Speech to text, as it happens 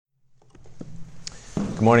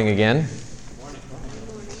Good morning again.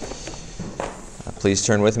 Please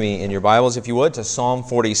turn with me in your Bibles, if you would, to Psalm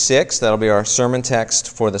 46. That'll be our sermon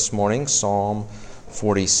text for this morning, Psalm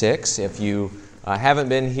 46. If you haven't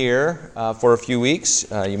been here for a few weeks,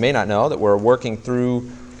 you may not know that we're working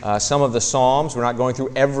through some of the Psalms. We're not going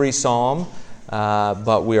through every Psalm,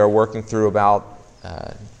 but we are working through about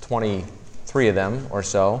 23 of them or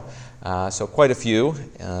so. So quite a few,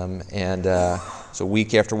 so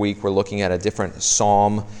week after week we're looking at a different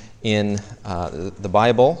psalm in the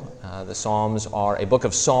Bible. The Psalms are a book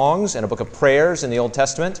of songs and a book of prayers in the Old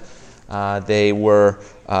Testament. They were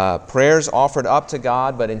prayers offered up to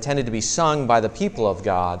God, but intended to be sung by the people of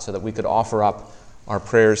God so that we could offer up our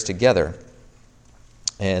prayers together.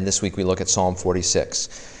 And this week we look at Psalm 46.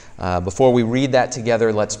 Before we read that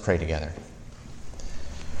together, let's pray together.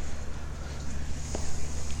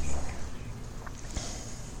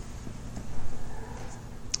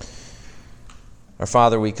 Our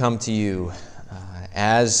Father, we come to you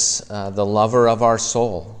as the lover of our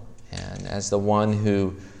soul and as the one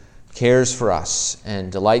who cares for us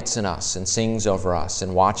and delights in us and sings over us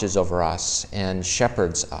and watches over us and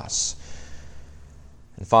shepherds us.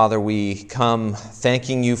 And Father, we come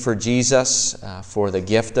thanking you for Jesus, for the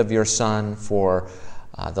gift of your Son, for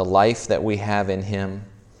the life that we have in him.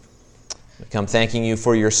 We come thanking you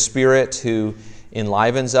for your Spirit who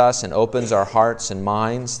enlivens us and opens our hearts and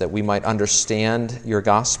minds that we might understand your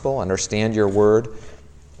gospel, understand your word.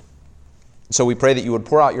 So we pray that you would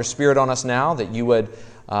pour out your Spirit on us now, that you would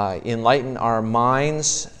enlighten our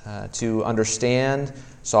minds to understand,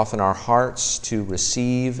 soften our hearts to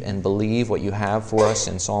receive and believe what you have for us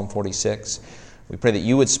in Psalm 46. We pray that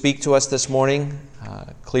you would speak to us this morning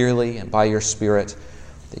clearly and by your Spirit,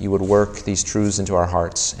 that you would work these truths into our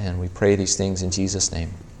hearts. And we pray these things in Jesus'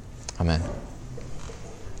 name. Amen.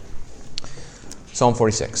 Psalm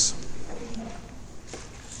 46.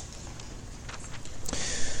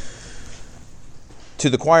 To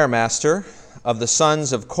the choir master of the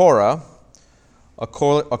sons of Korah,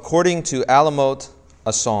 according to Alamot,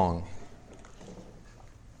 a song.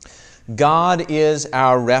 God is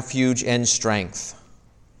our refuge and strength,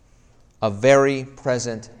 a very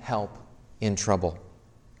present help in trouble.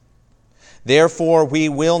 Therefore we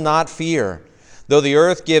will not fear, though the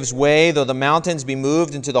earth gives way, though the mountains be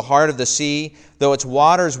moved into the heart of the sea, though its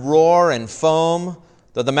waters roar and foam,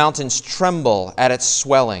 though the mountains tremble at its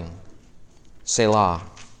swelling. Selah.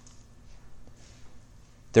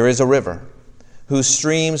 There is a river, whose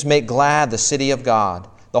streams make glad the city of God,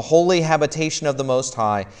 the holy habitation of the Most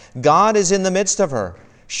High. God is in the midst of her.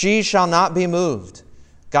 She shall not be moved.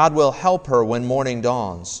 God will help her when morning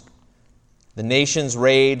dawns. The nations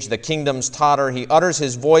rage, the kingdoms totter. He utters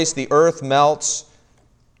his voice, the earth melts.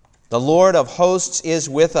 The Lord of hosts is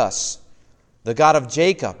with us. The God of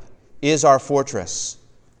Jacob is our fortress.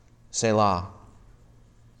 Selah.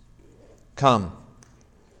 Come,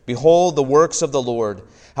 behold the works of the Lord,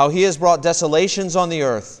 how he has brought desolations on the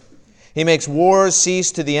earth. He makes wars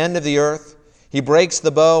cease to the end of the earth. He breaks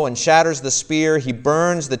the bow and shatters the spear. He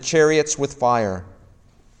burns the chariots with fire.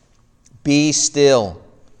 Be still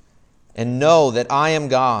and know that I am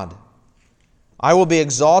God. I will be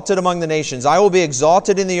exalted among the nations. I will be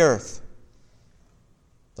exalted in the earth.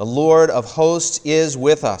 The Lord of hosts is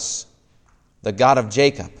with us. The God of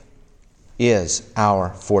Jacob is our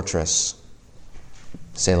fortress.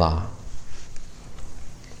 Selah.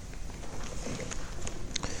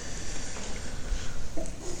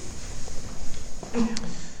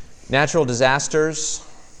 Natural disasters,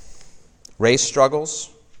 race struggles,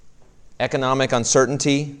 economic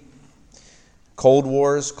uncertainty, cold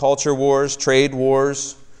wars, culture wars, trade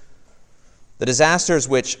wars. The disasters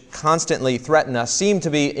which constantly threaten us seem to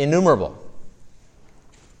be innumerable.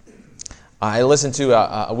 I listened to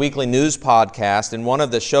a weekly news podcast, and one of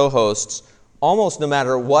the show hosts, almost no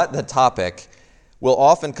matter what the topic, will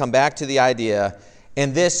often come back to the idea,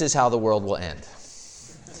 and this is how the world will end.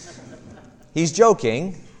 He's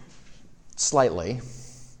joking, slightly.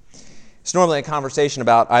 It's normally a conversation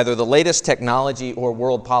about either the latest technology or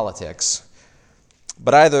world politics.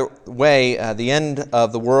 But either way, the end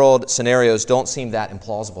of the world scenarios don't seem that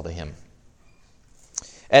implausible to him.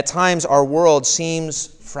 At times, our world seems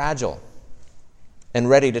fragile and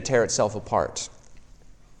ready to tear itself apart.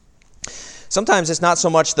 Sometimes it's not so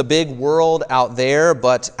much the big world out there,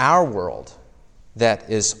 but our world that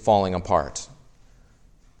is falling apart.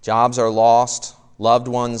 Jobs are lost, loved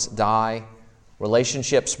ones die,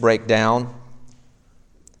 relationships break down.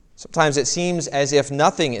 Sometimes it seems as if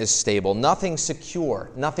nothing is stable, nothing secure,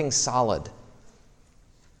 nothing solid.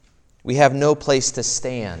 We have no place to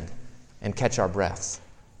stand and catch our breath.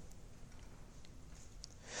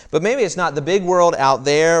 But maybe it's not the big world out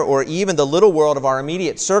there or even the little world of our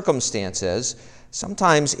immediate circumstances.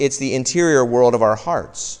 Sometimes it's the interior world of our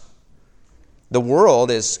hearts. The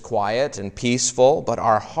world is quiet and peaceful, but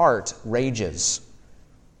our heart rages.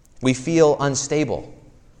 We feel unstable,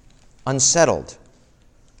 unsettled,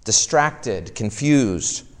 distracted,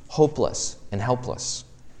 confused, hopeless, and helpless.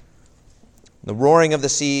 The roaring of the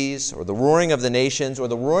seas, or the roaring of the nations, or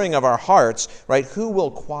the roaring of our hearts, right? Who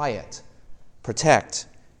will quiet, protect,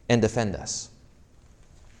 and defend us?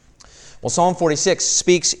 Well, Psalm 46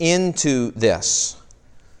 speaks into this,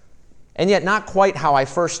 and yet not quite how I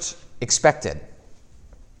first expected.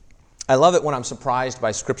 I love it when I'm surprised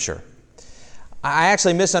by Scripture. I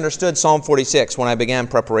actually misunderstood Psalm 46 when I began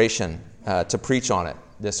preparation to preach on it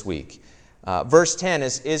this week. Verse 10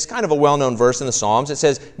 is kind of a well-known verse in the Psalms. It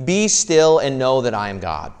says, "Be still and know that I am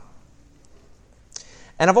God."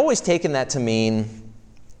 And I've always taken that to mean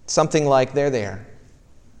something like, they're there.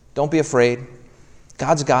 Don't be afraid.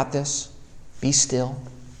 God's got this. Be still.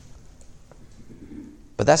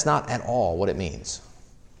 But that's not at all what it means.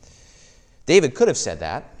 David could have said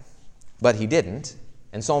that, but he didn't.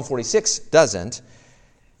 And Psalm 46 doesn't.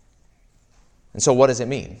 And so what does it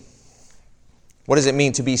mean? What does it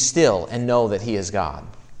mean to be still and know that He is God?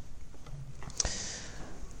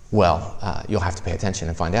 Well, you'll have to pay attention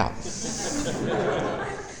and find out.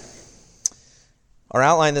 Our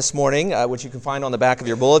outline this morning, which you can find on the back of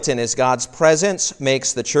your bulletin, is God's presence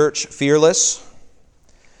makes the church fearless.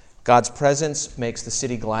 God's presence makes the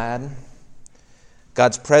city glad.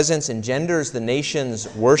 God's presence engenders the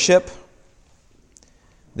nation's worship.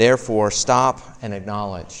 Therefore, stop and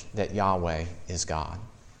acknowledge that Yahweh is God.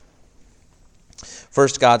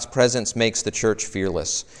 First, God's presence makes the church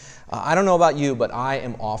fearless. I don't know about you, but I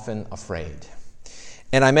am often afraid.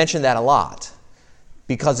 And I mention that a lot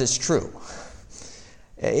because it's true.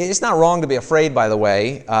 It's not wrong to be afraid, by the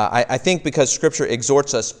way. I think because Scripture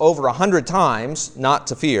exhorts us over 100 times not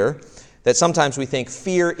to fear, that sometimes we think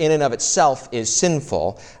fear in and of itself is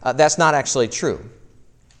sinful. That's not actually true.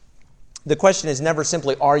 The question is never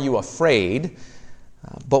simply, are you afraid?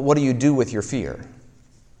 But what do you do with your fear?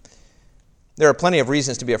 There are plenty of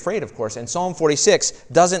reasons to be afraid, of course, and Psalm 46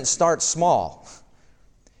 doesn't start small.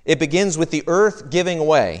 It begins with the earth giving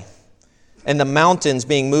way and the mountains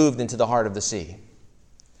being moved into the heart of the sea.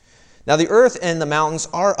 Now, the earth and the mountains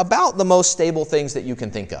are about the most stable things that you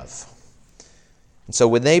can think of. And so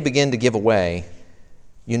when they begin to give way,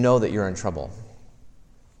 you know that you're in trouble.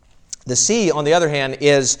 The sea, on the other hand,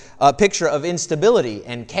 is a picture of instability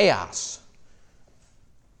and chaos.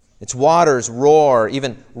 Its waters roar,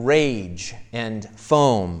 even rage and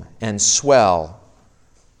foam and swell.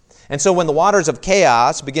 And so when the waters of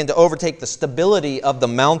chaos begin to overtake the stability of the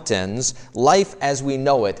mountains, life as we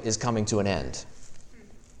know it is coming to an end.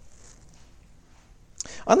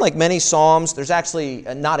 Unlike many psalms, there's actually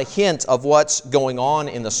not a hint of what's going on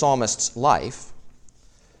in the psalmist's life.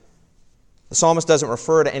 The psalmist doesn't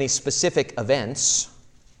refer to any specific events,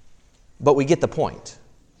 but we get the point.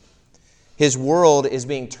 His world is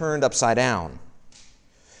being turned upside down.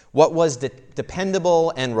 What was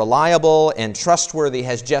dependable and reliable and trustworthy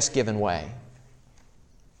has just given way.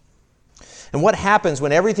 And what happens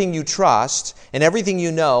when everything you trust and everything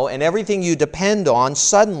you know and everything you depend on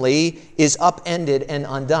suddenly is upended and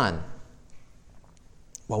undone?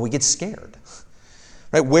 Well, we get scared.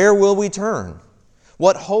 Right? Where will we turn?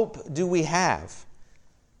 What hope do we have?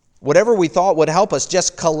 Whatever we thought would help us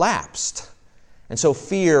just collapsed. And so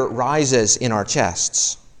fear rises in our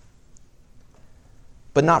chests.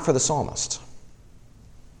 But not for the psalmist.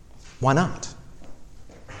 Why not?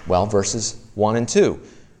 Well, verses 1 and 2.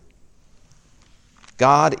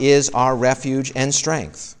 God is our refuge and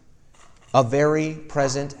strength, a very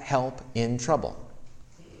present help in trouble.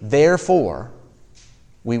 Therefore,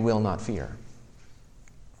 we will not fear.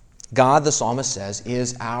 God, the psalmist says,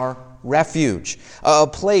 is our refuge, a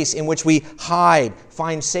place in which we hide,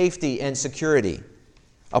 find safety and security,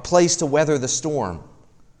 a place to weather the storm.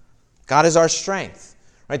 God is our strength.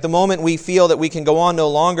 Right? The moment we feel that we can go on no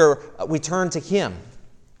longer, we turn to Him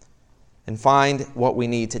and find what we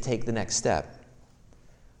need to take the next step.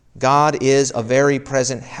 God is a very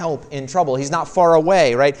present help in trouble. He's not far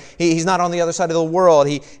away, right? He's not on the other side of the world.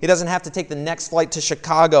 He doesn't have to take the next flight to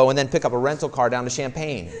Chicago and then pick up a rental car down to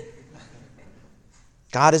Champaign.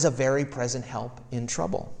 God is a very present help in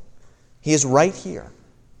trouble. He is right here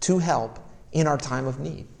to help in our time of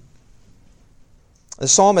need. The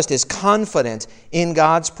psalmist is confident in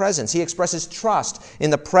God's presence. He expresses trust in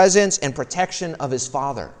the presence and protection of his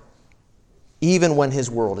Father, even when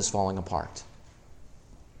his world is falling apart.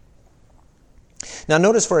 Now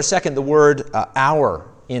notice for a second the word our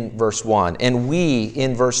in verse 1 and we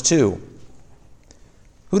in verse 2.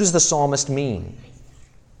 Who does the psalmist mean?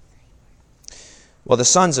 Well, the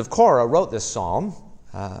sons of Korah wrote this psalm.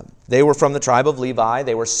 They were from the tribe of Levi.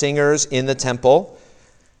 They were singers in the temple.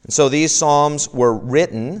 And so these psalms were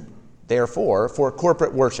written, therefore, for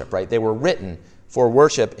corporate worship, right? They were written for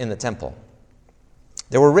worship in the temple.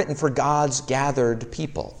 They were written for God's gathered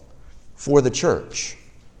people, for the church.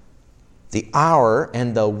 The our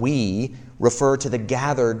and the we refer to the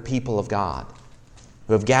gathered people of God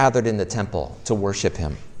who have gathered in the temple to worship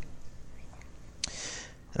Him.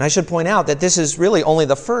 And I should point out that this is really only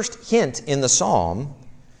the first hint in the psalm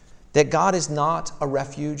that God is not a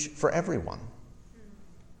refuge for everyone.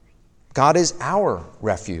 God is our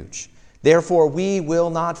refuge. Therefore, we will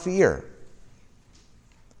not fear.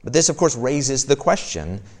 But this, of course, raises the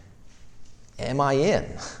question, am I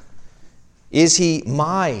in? Is He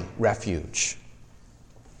my refuge?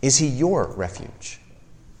 Is He your refuge?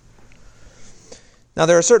 Now,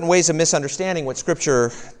 there are certain ways of misunderstanding what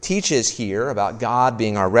Scripture teaches here about God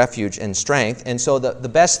being our refuge and strength, and so the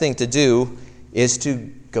best thing to do is to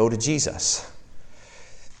go to Jesus.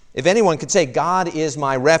 If anyone could say, God is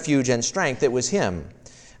my refuge and strength, it was Him.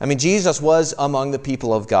 I mean, Jesus was among the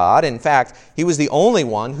people of God. In fact, He was the only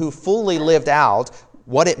one who fully lived out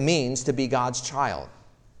what it means to be God's child.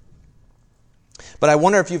 But I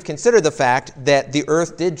wonder if you've considered the fact that the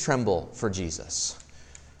earth did tremble for Jesus.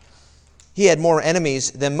 He had more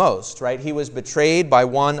enemies than most, right? He was betrayed by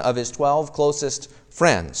one of His 12 closest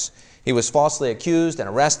friends. He was falsely accused and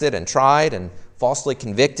arrested and tried and falsely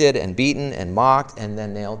convicted and beaten and mocked and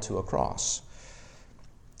then nailed to a cross.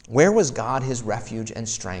 Where was God His refuge and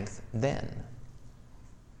strength then?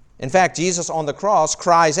 In fact, Jesus on the cross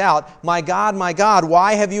cries out, my God,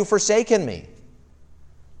 why have you forsaken me?"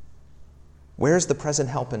 Where's the present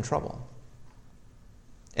help in trouble?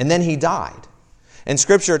 And then He died. And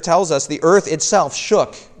Scripture tells us the earth itself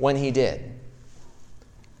shook when He did.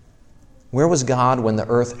 Where was God when the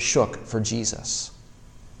earth shook for Jesus?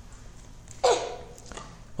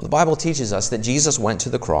 Well, the Bible teaches us that Jesus went to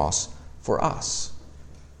the cross for us.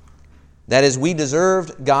 That is, we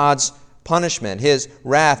deserved God's punishment, His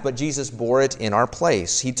wrath, but Jesus bore it in our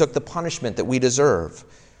place. He took the punishment that we deserve.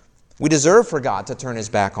 We deserve for God to turn His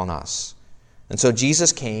back on us. And so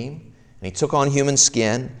Jesus came, and He took on human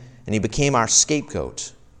skin, and He became our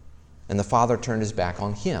scapegoat. And the Father turned His back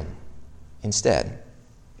on Him instead.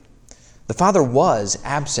 The Father was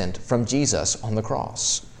absent from Jesus on the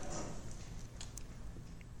cross.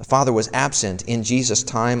 The Father was absent in Jesus'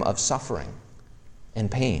 time of suffering and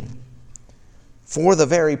pain for the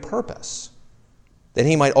very purpose that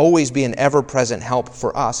He might always be an ever-present help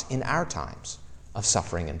for us in our times of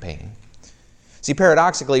suffering and pain. See,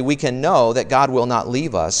 paradoxically, we can know that God will not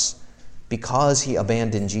leave us because He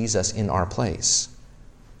abandoned Jesus in our place.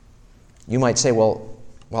 You might say, well,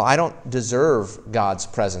 I don't deserve God's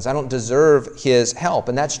presence. I don't deserve His help.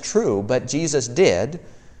 And that's true, but Jesus did,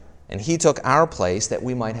 and He took our place that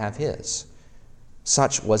we might have His.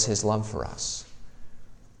 Such was His love for us.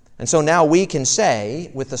 And so now we can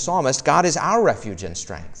say with the psalmist, God is our refuge and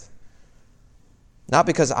strength. Not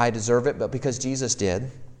because I deserve it, but because Jesus did.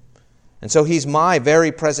 And so He's my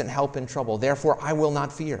very present help in trouble. Therefore, I will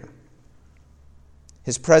not fear.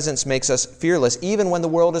 His presence makes us fearless even when the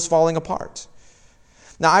world is falling apart.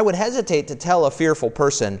 Now, I would hesitate to tell a fearful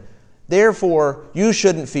person, therefore, you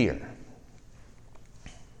shouldn't fear.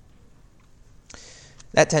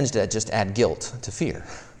 That tends to just add guilt to fear.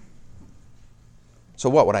 So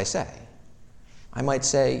what would I say? I might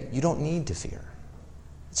say, you don't need to fear.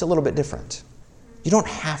 It's a little bit different. You don't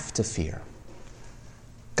have to fear.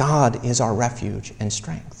 God is our refuge and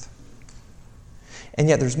strength. And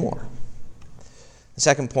yet there's more. The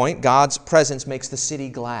second point, God's presence makes the city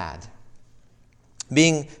glad.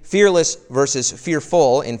 Being fearless versus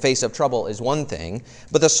fearful in face of trouble is one thing,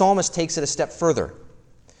 but the psalmist takes it a step further.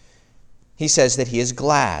 He says that he is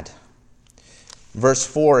glad. Verse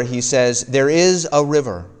 4, he says, "There is a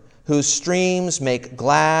river whose streams make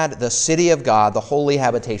glad the city of God, the holy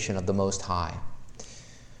habitation of the Most High."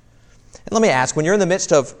 And let me ask, when you're in the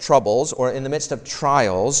midst of troubles or in the midst of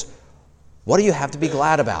trials, what do you have to be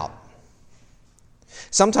glad about?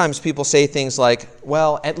 Sometimes people say things like,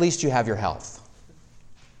 well, at least you have your health.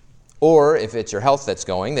 Or if it's your health that's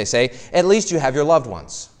going, they say, at least you have your loved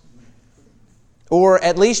ones. Or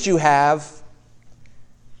at least you have,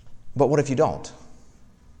 but what if you don't?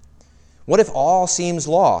 What if all seems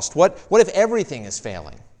lost? What if everything is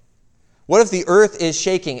failing? What if the earth is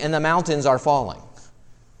shaking and the mountains are falling?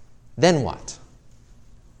 Then what?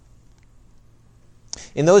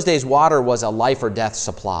 In those days, water was a life or death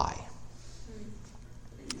supply.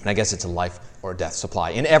 And I guess it's a life or death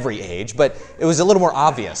supply in every age, but it was a little more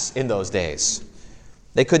obvious in those days.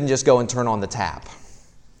 They couldn't just go and turn on the tap.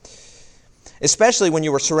 Especially when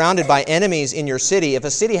you were surrounded by enemies in your city, if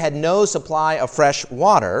a city had no supply of fresh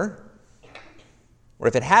water, or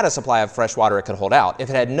if it had a supply of fresh water, it could hold out. If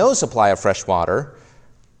it had no supply of fresh water,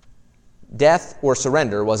 death or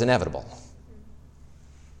surrender was inevitable.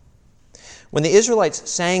 When the Israelites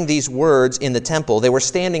sang these words in the temple, they were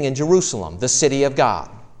standing in Jerusalem, the city of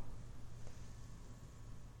God.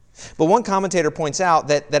 But one commentator points out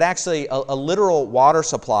that actually a literal water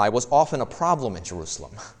supply was often a problem in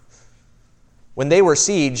Jerusalem. When they were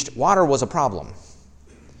sieged, water was a problem.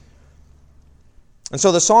 And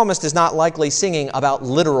so the psalmist is not likely singing about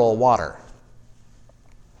literal water.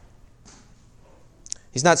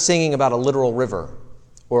 He's not singing about a literal river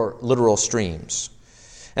or literal streams.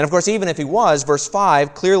 And of course, even if he was, verse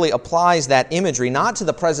 5 clearly applies that imagery not to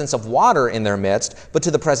the presence of water in their midst, but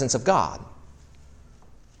to the presence of God.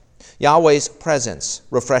 Yahweh's presence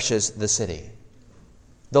refreshes the city.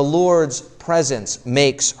 The Lord's presence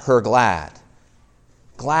makes her glad.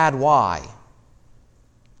 Glad why?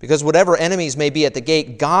 Because whatever enemies may be at the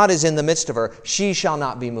gate, God is in the midst of her. She shall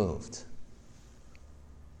not be moved.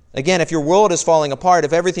 Again, if your world is falling apart,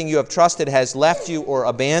 if everything you have trusted has left you or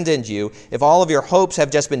abandoned you, if all of your hopes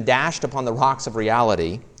have just been dashed upon the rocks of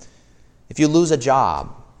reality, if you lose a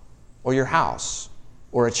job or your house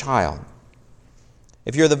or a child,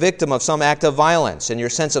 if you're the victim of some act of violence and your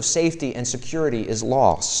sense of safety and security is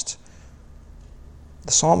lost,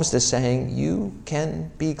 the psalmist is saying you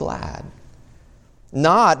can be glad.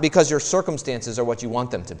 Not because your circumstances are what you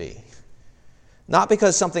want them to be. Not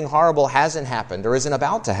because something horrible hasn't happened or isn't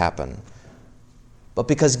about to happen, but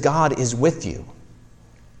because God is with you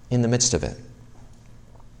in the midst of it.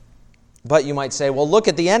 But you might say, well, look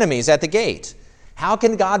at the enemies at the gate. How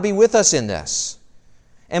can God be with us in this?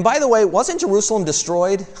 And by the way, wasn't Jerusalem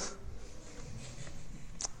destroyed?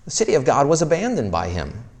 The city of God was abandoned by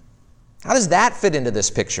him. How does that fit into this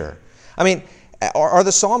picture? I mean, are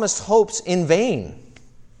the psalmist's hopes in vain?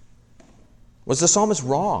 Was the psalmist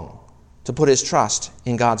wrong to put his trust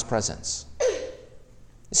in God's presence?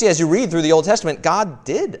 You see, as you read through the Old Testament, God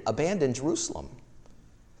did abandon Jerusalem.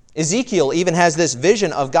 Ezekiel even has this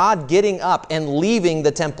vision of God getting up and leaving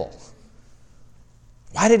the temple.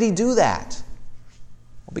 Why did he do that?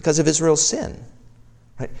 Well, because of Israel's sin.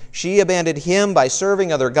 Right? She abandoned him by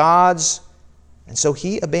serving other gods, and so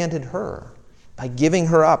he abandoned her by giving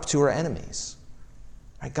her up to her enemies.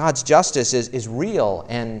 Right? God's justice is real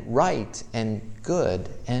and right and good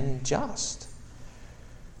and just.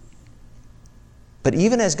 But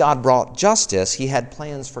even as God brought justice, he had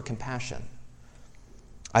plans for compassion.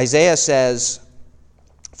 Isaiah says,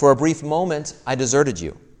 "For a brief moment I deserted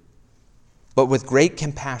you, but with great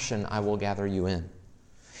compassion I will gather you in.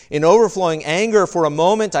 In overflowing anger for a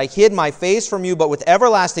moment I hid my face from you, but with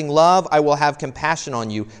everlasting love I will have compassion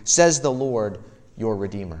on you, says the Lord, your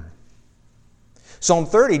Redeemer." Psalm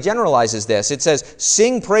 30 generalizes this. It says,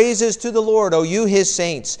 "Sing praises to the Lord, O you his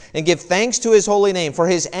saints, and give thanks to his holy name, for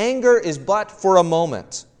his anger is but for a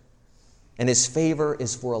moment, and his favor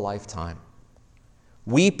is for a lifetime.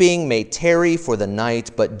 Weeping may tarry for the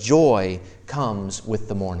night, but joy comes with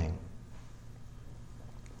the morning."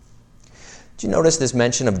 Do you notice this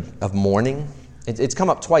mention of mourning? It's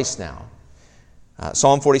come up twice now.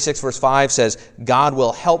 Psalm 46 verse 5 says, "God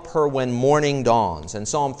will help her when morning dawns." And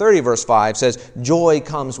Psalm 30 verse 5 says, "Joy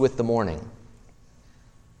comes with the morning."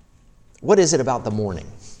 What is it about the morning?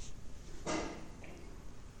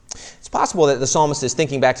 It's possible that the psalmist is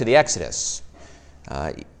thinking back to the Exodus.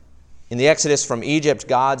 In the Exodus from Egypt,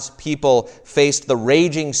 God's people faced the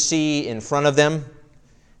raging sea in front of them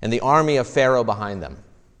and the army of Pharaoh behind them.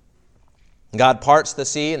 God parts the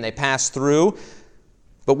sea and they pass through.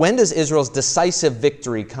 But when does Israel's decisive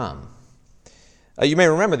victory come? You may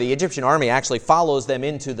remember the Egyptian army actually follows them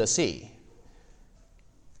into the sea.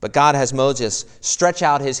 But God has Moses stretch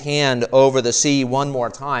out his hand over the sea one more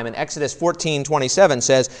time. And Exodus 14:27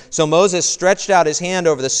 says, "So Moses stretched out his hand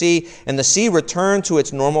over the sea, and the sea returned to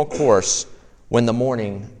its normal course when the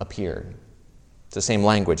morning appeared." It's the same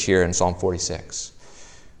language here in Psalm 46.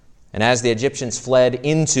 And as the Egyptians fled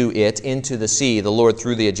into the sea, the Lord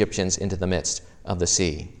threw the Egyptians into the midst of the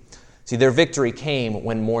sea. See, their victory came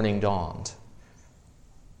when morning dawned.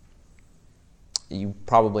 You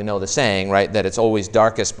probably know the saying, right, that it's always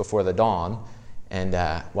darkest before the dawn. And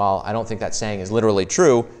while I don't think that saying is literally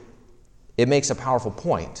true, it makes a powerful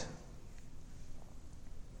point.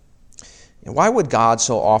 And why would God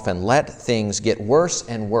so often let things get worse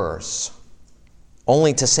and worse,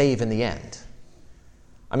 only to save in the end?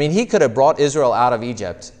 I mean, he could have brought Israel out of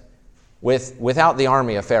Egypt without the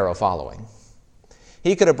army of Pharaoh following.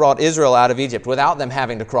 He could have brought Israel out of Egypt without them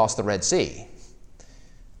having to cross the Red Sea.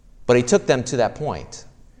 But he took them to that point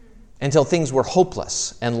until things were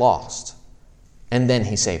hopeless and lost. And then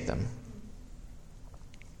he saved them.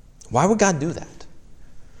 Why would God do that?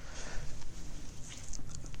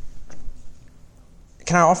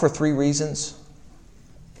 Can I offer 3 reasons?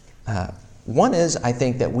 One is, I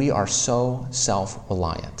think, that we are so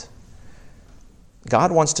self-reliant.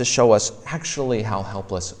 God wants to show us actually how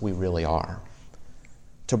helpless we really are,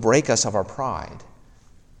 to break us of our pride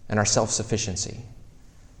and our self-sufficiency.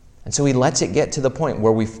 And so he lets it get to the point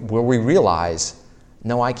where we realize,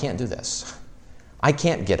 no, I can't do this. I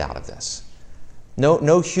can't get out of this.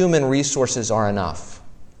 No human resources are enough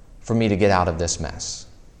for me to get out of this mess.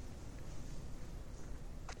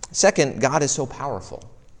 Second, God is so powerful.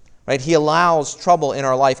 Right? He allows trouble in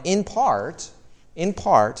our life in part,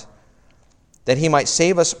 that he might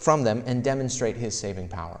save us from them and demonstrate his saving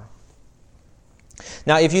power.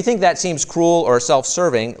 Now, if you think that seems cruel or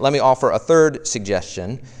self-serving, let me offer a third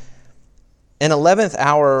suggestion. An 11th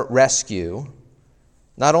hour rescue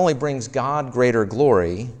not only brings God greater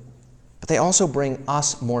glory, but they also bring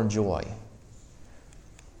us more joy.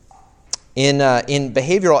 In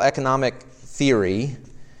behavioral economic theory,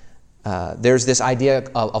 there's this idea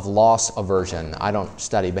of loss aversion. I don't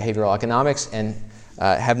study behavioral economics and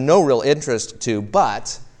have no real interest to,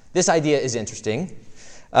 but this idea is interesting.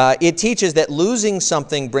 It teaches that losing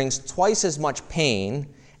something brings twice as much pain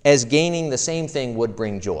as gaining the same thing would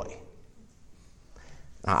bring joy.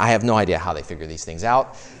 I have no idea how they figure these things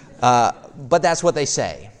out, but that's what they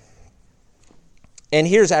say. And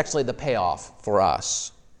here's actually the payoff for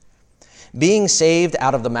us. Being saved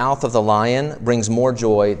out of the mouth of the lion brings more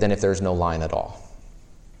joy than if there's no lion at all.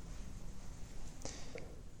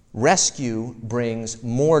 Rescue brings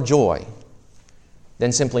more joy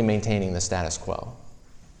than simply maintaining the status quo.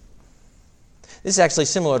 This is actually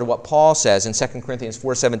similar to what Paul says in 2 Corinthians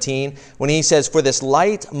 4:17 when he says, "For this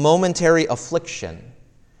light momentary affliction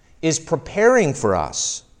is preparing for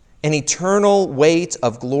us an eternal weight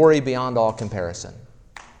of glory beyond all comparison."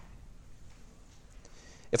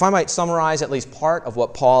 If I might summarize at least part of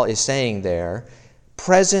what Paul is saying there,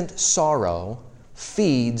 present sorrow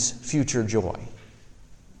feeds future joy.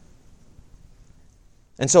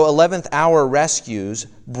 And so 11th hour rescues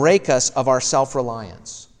break us of our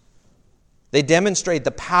self-reliance. They demonstrate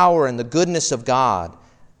the power and the goodness of God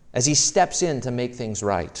as he steps in to make things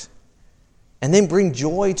right. And then bring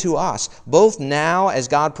joy to us, both now as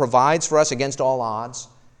God provides for us against all odds,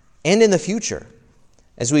 and in the future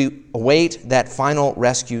as we await that final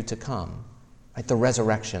rescue to come, right? The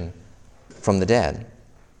resurrection from the dead.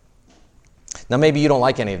 Now, maybe you don't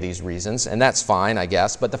like any of these reasons, and that's fine, I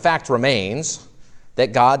guess, but the fact remains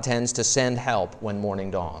that God tends to send help when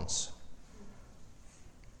morning dawns.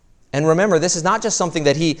 And remember, this is not just something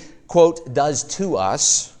that he, quote, does to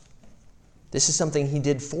us. This is something he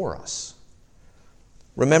did for us.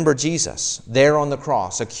 Remember Jesus, there on the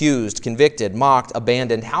cross, accused, convicted, mocked,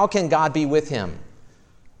 abandoned. How can God be with him?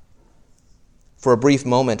 For a brief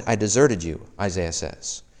moment I deserted you, Isaiah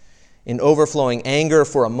says. In overflowing anger,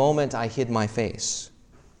 for a moment I hid my face.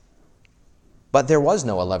 But there was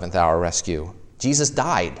no 11th hour rescue. Jesus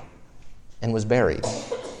died and was buried.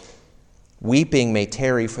 Weeping may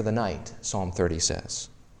tarry for the night, Psalm 30 says.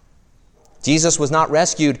 Jesus was not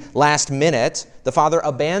rescued last minute. The Father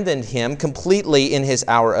abandoned him completely in his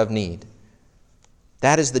hour of need.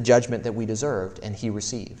 That is the judgment that we deserved and he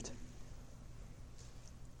received.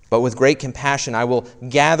 But with great compassion I will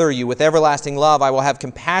gather you. With everlasting love I will have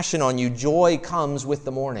compassion on you. Joy comes with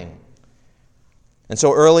the morning. And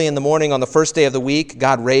so early in the morning on the first day of the week,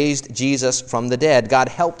 God raised Jesus from the dead. God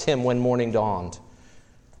helped him when morning dawned.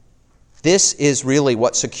 This is really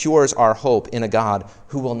what secures our hope in a God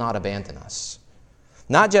who will not abandon us.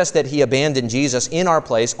 Not just that he abandoned Jesus in our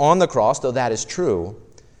place on the cross, though that is true,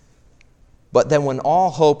 but then when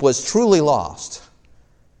all hope was truly lost,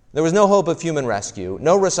 there was no hope of human rescue,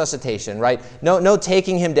 no resuscitation, right? No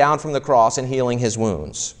taking him down from the cross and healing his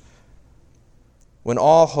wounds. When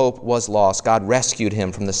all hope was lost, God rescued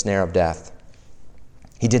him from the snare of death.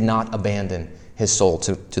 He did not abandon his soul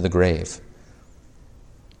to the grave.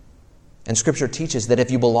 And Scripture teaches that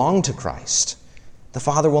if you belong to Christ, the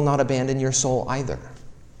Father will not abandon your soul either.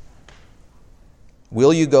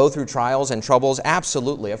 Will you go through trials and troubles?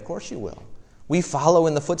 Absolutely, of course you will. We follow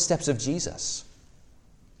in the footsteps of Jesus.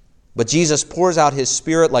 But Jesus pours out his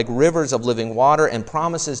Spirit like rivers of living water and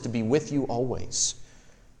promises to be with you always.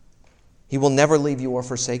 He will never leave you or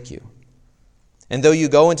forsake you. And though you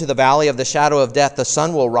go into the valley of the shadow of death, the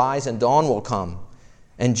sun will rise and dawn will come,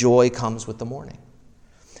 and joy comes with the morning.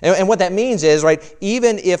 And what that means is, right,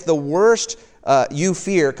 even if the worst you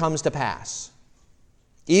fear comes to pass.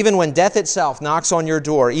 Even when death itself knocks on your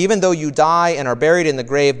door, even though you die and are buried in the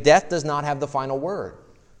grave, death does not have the final word.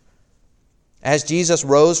 As Jesus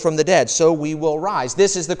rose from the dead, so we will rise.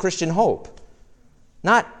 This is the Christian hope.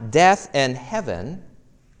 Not death and heaven,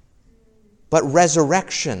 but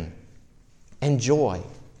resurrection and joy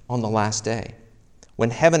on the last day,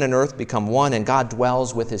 when heaven and earth become one and God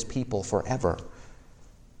dwells with his people forever.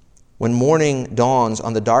 When morning dawns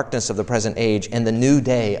on the darkness of the present age and the new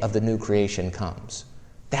day of the new creation comes.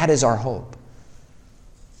 That is our hope.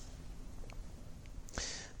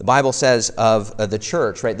 The Bible says of the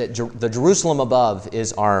church, right, that the Jerusalem above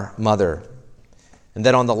is our mother. And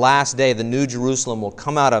that on the last day, the new Jerusalem will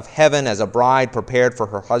come out of heaven as a bride prepared for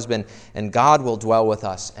her husband, and God will dwell with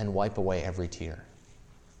us and wipe away every tear.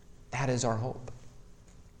 That is our hope.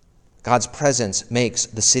 God's presence makes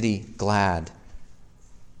the city glad,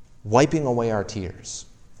 wiping away our tears.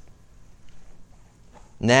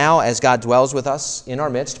 Now, as God dwells with us in our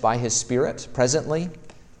midst by his Spirit presently,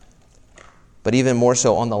 but even more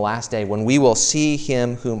so on the last day when we will see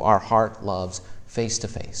him whom our heart loves face to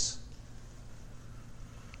face.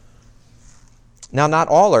 Now, not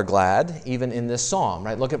all are glad, even in this psalm,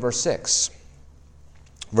 right? Look at verse 6.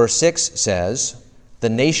 Verse 6 says, "The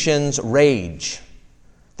nations rage,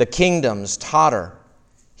 the kingdoms totter.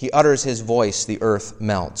 He utters his voice, the earth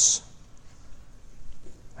melts."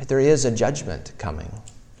 Right? There is a judgment coming.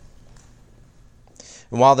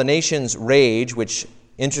 And while the nations rage, which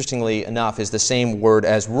interestingly enough is the same word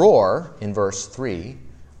as roar in verse 3,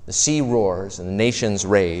 the sea roars and the nations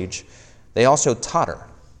rage, they also totter.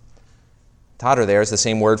 Totter there is the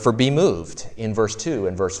same word for be moved in verse 2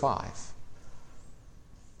 and verse 5.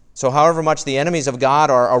 So however much the enemies of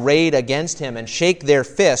God are arrayed against him and shake their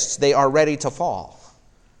fists, they are ready to fall.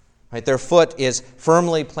 Right? Their foot is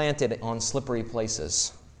firmly planted on slippery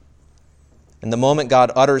places. And the moment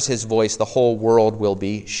God utters his voice, the whole world will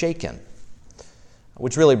be shaken.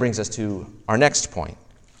 Which really brings us to our next point.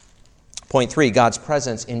 Point 3, God's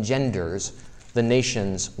presence engenders the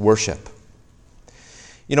nation's worship.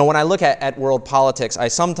 You know, when I look at world politics, I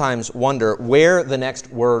sometimes wonder where the next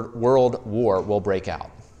world war will break out.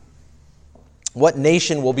 What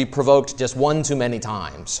nation will be provoked just one too many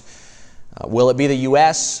times? Will it be the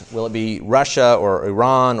U.S.? Will it be Russia or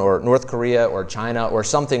Iran or North Korea or China or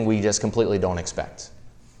something we just completely don't expect?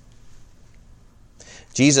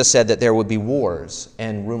 Jesus said that there would be wars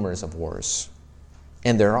and rumors of wars,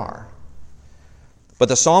 and there are. But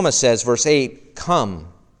the psalmist says, verse 8, "Come,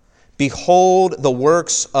 behold the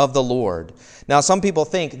works of the Lord." Now, some people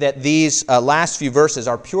think that these last few verses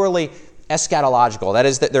are purely eschatological. That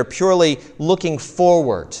is, that they're purely looking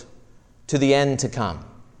forward to the end to come.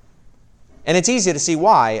 And it's easy to see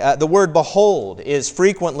why. The word behold is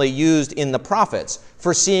frequently used in the prophets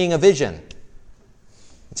for seeing a vision.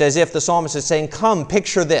 It's as if the psalmist is saying, come,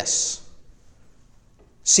 picture this.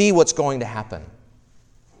 See what's going to happen.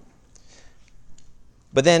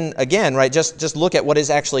 But then again, right, just look at what is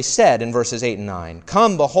actually said in verses 8 and 9.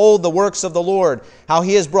 "Come, behold the works of the Lord, how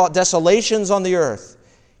he has brought desolations on the earth.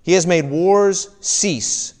 He has made wars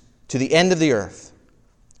cease to the end of the earth.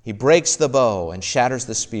 He breaks the bow and shatters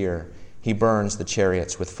the spear. He burns the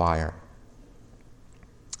chariots with fire."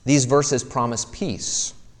 These verses promise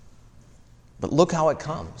peace. But look how it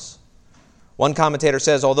comes. One commentator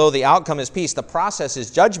says, although the outcome is peace, the process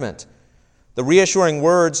is judgment. The reassuring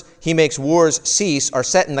words, "He makes wars cease," are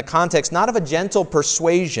set in the context not of a gentle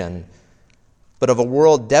persuasion, but of a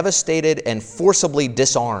world devastated and forcibly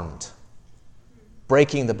disarmed,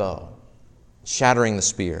 breaking the bow, shattering the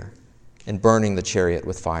spear, and burning the chariot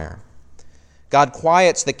with fire. God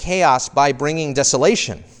quiets the chaos by bringing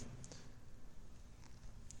desolation.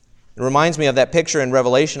 It reminds me of that picture in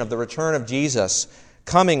Revelation of the return of Jesus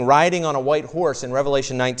coming riding on a white horse in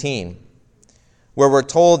Revelation 19, where we're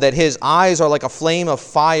told that his eyes are like a flame of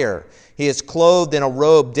fire. He is clothed in a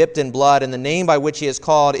robe dipped in blood, and the name by which he is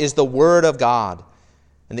called is the Word of God.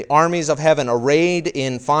 And the armies of heaven, arrayed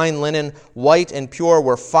in fine linen, white and pure,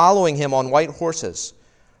 were following him on white horses.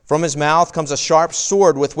 From his mouth comes a sharp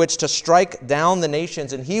sword with which to strike down the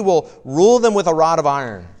nations, and he will rule them with a rod of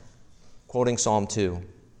iron. Quoting Psalm 2.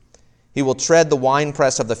 He will tread the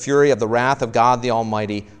winepress of the fury of the wrath of God the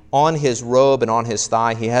Almighty. On his robe and on his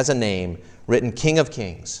thigh he has a name written, King of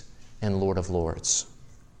Kings and Lord of Lords.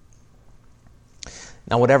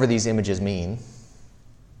 Now, whatever these images mean,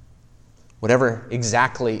 whatever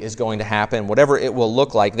exactly is going to happen, whatever it will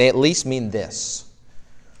look like, they at least mean this.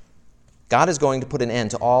 God is going to put an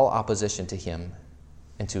end to all opposition to him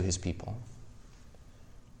and to his people.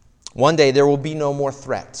 One day there will be no more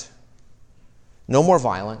threat, no more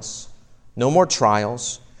violence, no more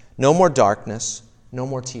trials, no more darkness, no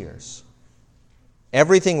more tears.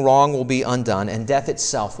 Everything wrong will be undone, and death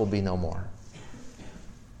itself will be no more.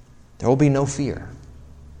 There will be no fear,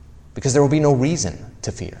 because there will be no reason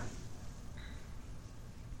to fear.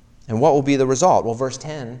 And what will be the result? Well, verse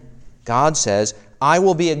 10, God says, I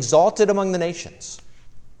will be exalted among the nations.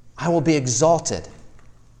 I will be exalted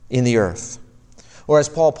in the earth. Or as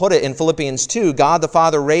Paul put it in Philippians 2, God the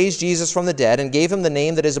Father raised Jesus from the dead and gave him the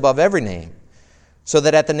name that is above every name, so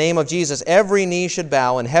that at the name of Jesus every knee should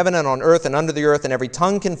bow in heaven and on earth and under the earth, and every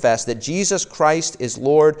tongue confess that Jesus Christ is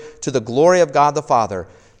Lord, to the glory of God the Father.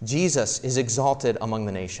 Jesus is exalted among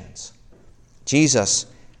the nations. Jesus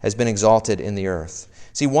has been exalted in the earth.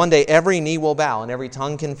 See, one day every knee will bow and every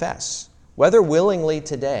tongue confess, whether willingly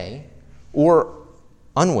today or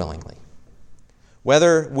unwillingly.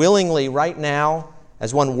 Whether willingly right now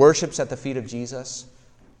as one worships at the feet of Jesus,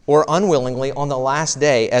 or unwillingly on the last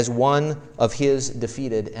day as one of his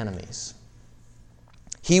defeated enemies.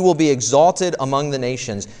 He will be exalted among the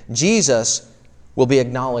nations. Jesus will be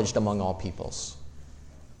acknowledged among all peoples.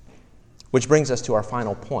 Which brings us to our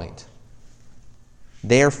final point.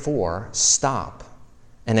 Therefore, stop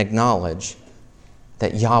and acknowledge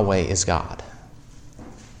that Yahweh is God.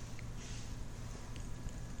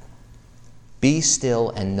 Be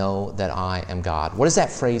still and know that I am God. What does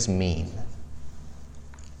that phrase mean?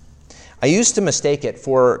 I used to mistake it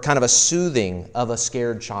for kind of a soothing of a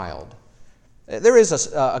scared child. There is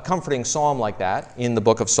a comforting psalm like that in the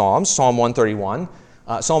book of Psalms, Psalm 131.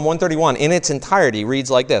 Psalm 131 in its entirety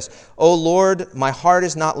reads like this: O Lord, my heart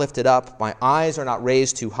is not lifted up, my eyes are not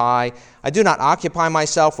raised too high. I do not occupy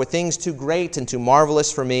myself with things too great and too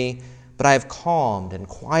marvelous for me, but I have calmed and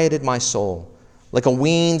quieted my soul. Like a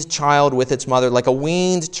weaned child with its mother, like a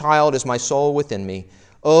weaned child is my soul within me.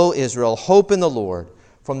 O Israel, hope in the Lord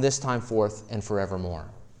from this time forth and forevermore.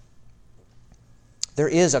 There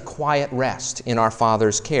is a quiet rest in our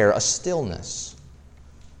Father's care, a stillness.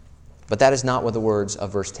 But that is not what the words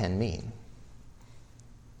of verse 10 mean.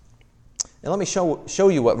 Now let me show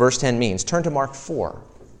you what verse 10 means. Turn to Mark 4.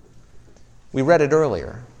 We read it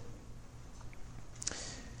earlier.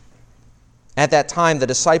 At that time, the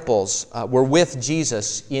disciples were with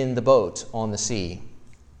Jesus in the boat on the sea.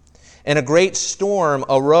 And a great storm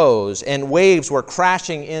arose, and waves were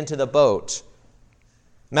crashing into the boat.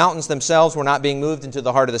 Mountains themselves were not being moved into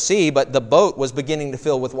the heart of the sea, but the boat was beginning to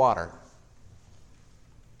fill with water.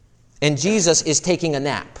 And Jesus is taking a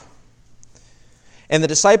nap. And the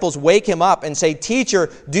disciples wake him up and say,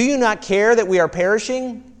 Teacher, do you not care that we are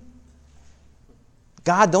perishing?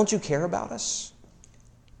 God, don't you care about us?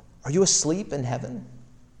 Are you asleep in heaven?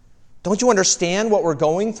 Don't you understand what we're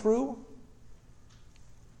going through?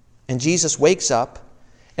 And Jesus wakes up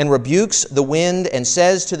and rebukes the wind and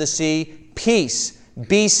says to the sea, Peace,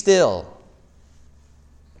 be still.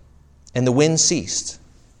 And the wind ceased,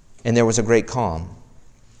 and there was a great calm.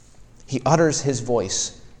 He utters his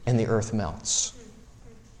voice, and the earth melts.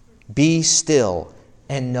 Be still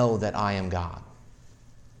and know that I am God.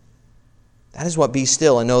 That is what be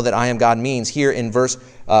still and know that I am God means here in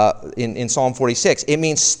in Psalm 46. It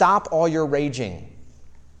means stop all your raging.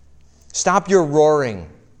 Stop your roaring.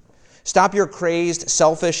 Stop your crazed,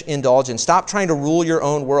 selfish indulgence. Stop trying to rule your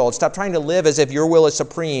own world. Stop trying to live as if your will is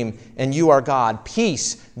supreme and you are God.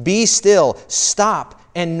 Peace, be still, stop,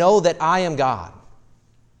 and know that I am God.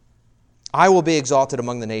 I will be exalted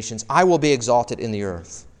among the nations. I will be exalted in the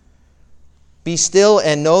earth. Be still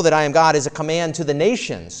and know that I am God is a command to the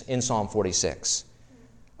nations in Psalm 46.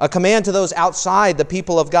 A command to those outside the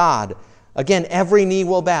people of God. Again, every knee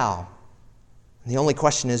will bow. And the only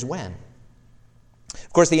question is when.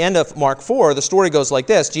 Of course, the end of Mark 4, the story goes like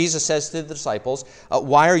this. Jesus says to the disciples,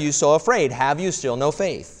 Why are you so afraid? Have you still no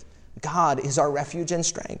faith? God is our refuge and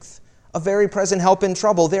strength, a very present help in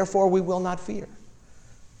trouble. Therefore, we will not fear.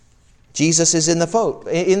 Jesus is in the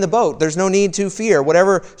boat. There's no need to fear.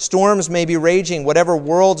 Whatever storms may be raging, whatever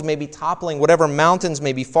worlds may be toppling, whatever mountains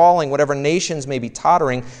may be falling, whatever nations may be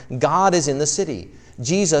tottering, God is in the city.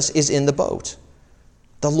 Jesus is in the boat.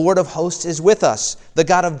 The Lord of hosts is with us. The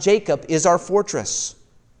God of Jacob is our fortress.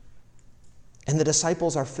 And the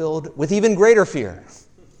disciples are filled with even greater fear.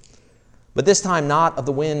 But this time not of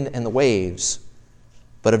the wind and the waves,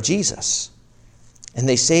 but of Jesus. And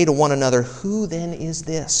they say to one another, Who then is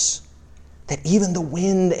this, that even the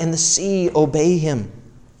wind and the sea obey him?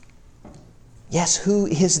 Yes, who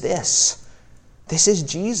is this? This is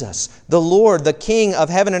Jesus, the Lord, the King of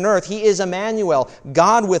heaven and earth. He is Emmanuel,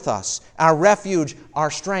 God with us, our refuge,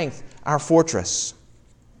 our strength, our fortress.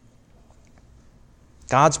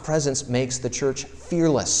 God's presence makes the church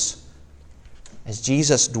fearless as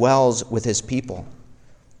Jesus dwells with his people.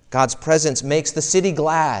 God's presence makes the city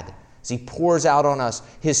glad as he pours out on us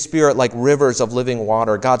his Spirit like rivers of living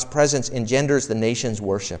water. God's presence engenders the nation's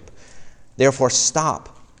worship. Therefore,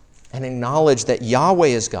 stop and acknowledge that Yahweh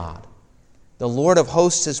is God. The Lord of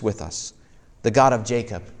hosts is with us. The God of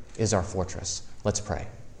Jacob is our fortress. Let's pray.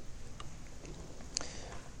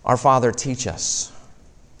 Our Father, teach us.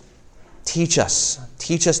 Teach us.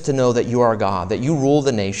 Teach us to know that you are God, that you rule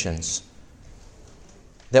the nations,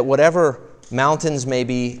 that whatever mountains may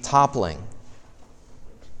be toppling,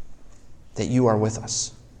 that you are with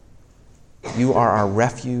us. You are our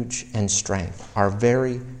refuge and strength, our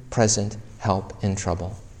very present help in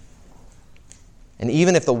trouble. And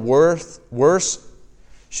even if the worst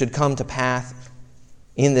should come to pass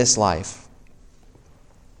in this life,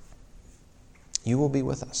 you will be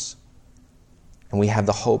with us. And we have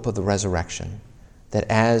the hope of the resurrection, that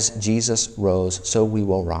as Jesus rose, so we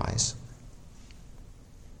will rise.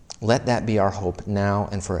 Let that be our hope now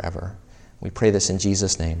and forever. We pray this in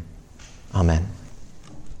Jesus' name. Amen.